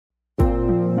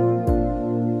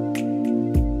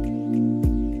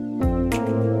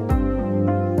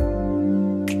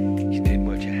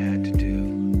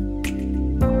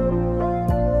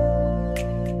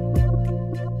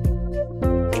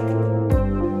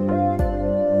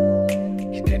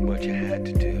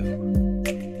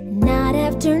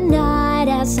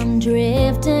as I'm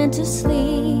drifting to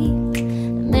sleep,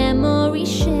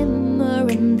 memories shimmer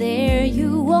and there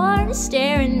you are,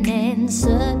 staring in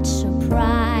such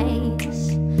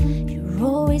surprise. You're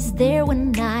always there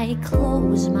when I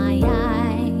close my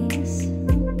eyes.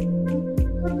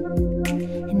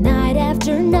 And night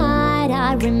after night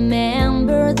I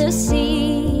remember the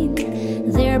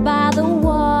scene, there by the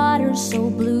water,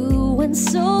 so blue and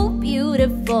so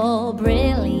beautiful,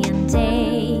 brilliant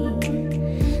day,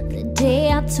 the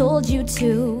day I told you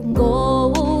to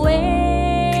go away.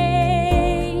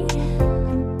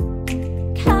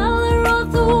 Color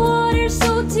of the water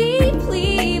so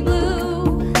deeply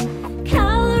blue,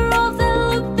 color of the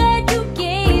look that you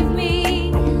gave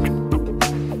me,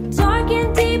 dark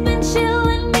and deep and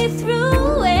chilling me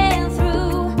through and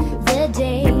through. The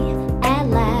day at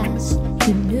last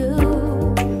you knew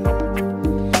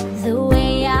the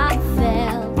way I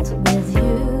felt with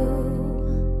you,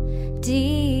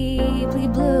 deeply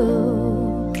blue.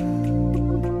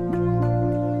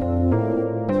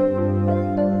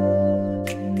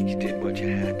 You did what you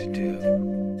had to do.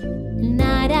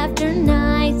 Night after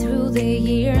night through the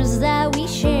years that we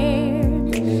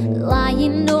shared,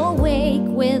 lying awake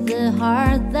with a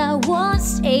heart that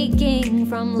was aching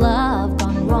from love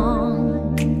gone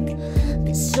wrong,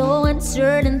 been so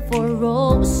uncertain for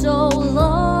oh so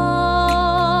long.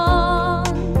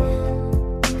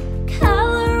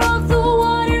 Color of the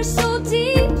water so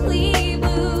deeply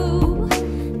blue,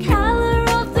 color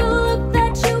of the look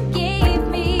that you gave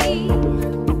me,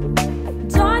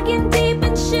 dark and deep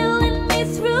and chilling me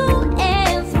through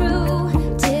and through.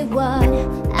 Did what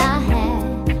I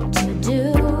had to do.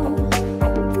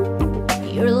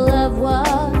 Your love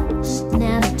was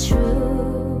never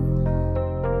true,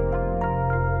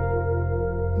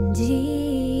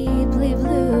 deeply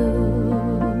blue.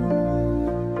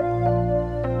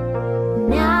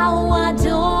 Now I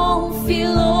don't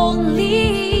feel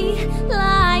lonely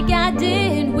like I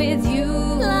did with you,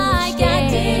 like I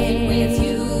did with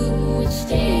you each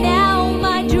day. Now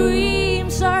my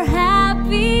dreams are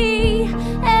happy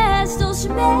as those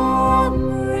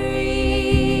memories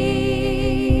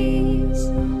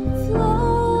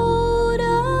float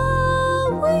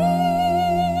away.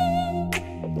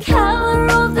 Color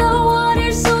of the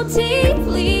water so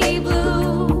deeply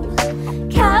blue,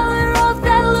 color of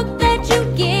that look that you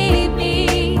gave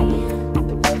me,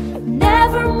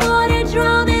 never wanna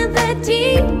drown in the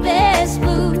deepest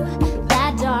blue,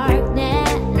 that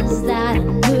darkness that I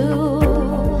knew,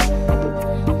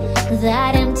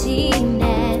 that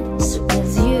emptiness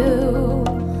with you,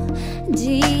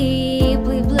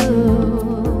 deeply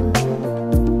blue.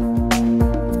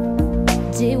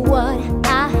 Did what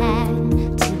I had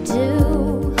to do,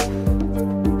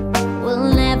 will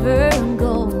never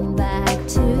go back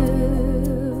to,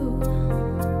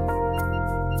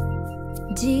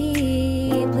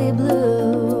 deeply blue.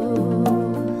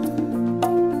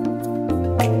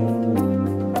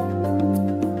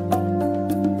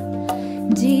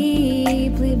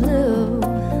 Deeply blue.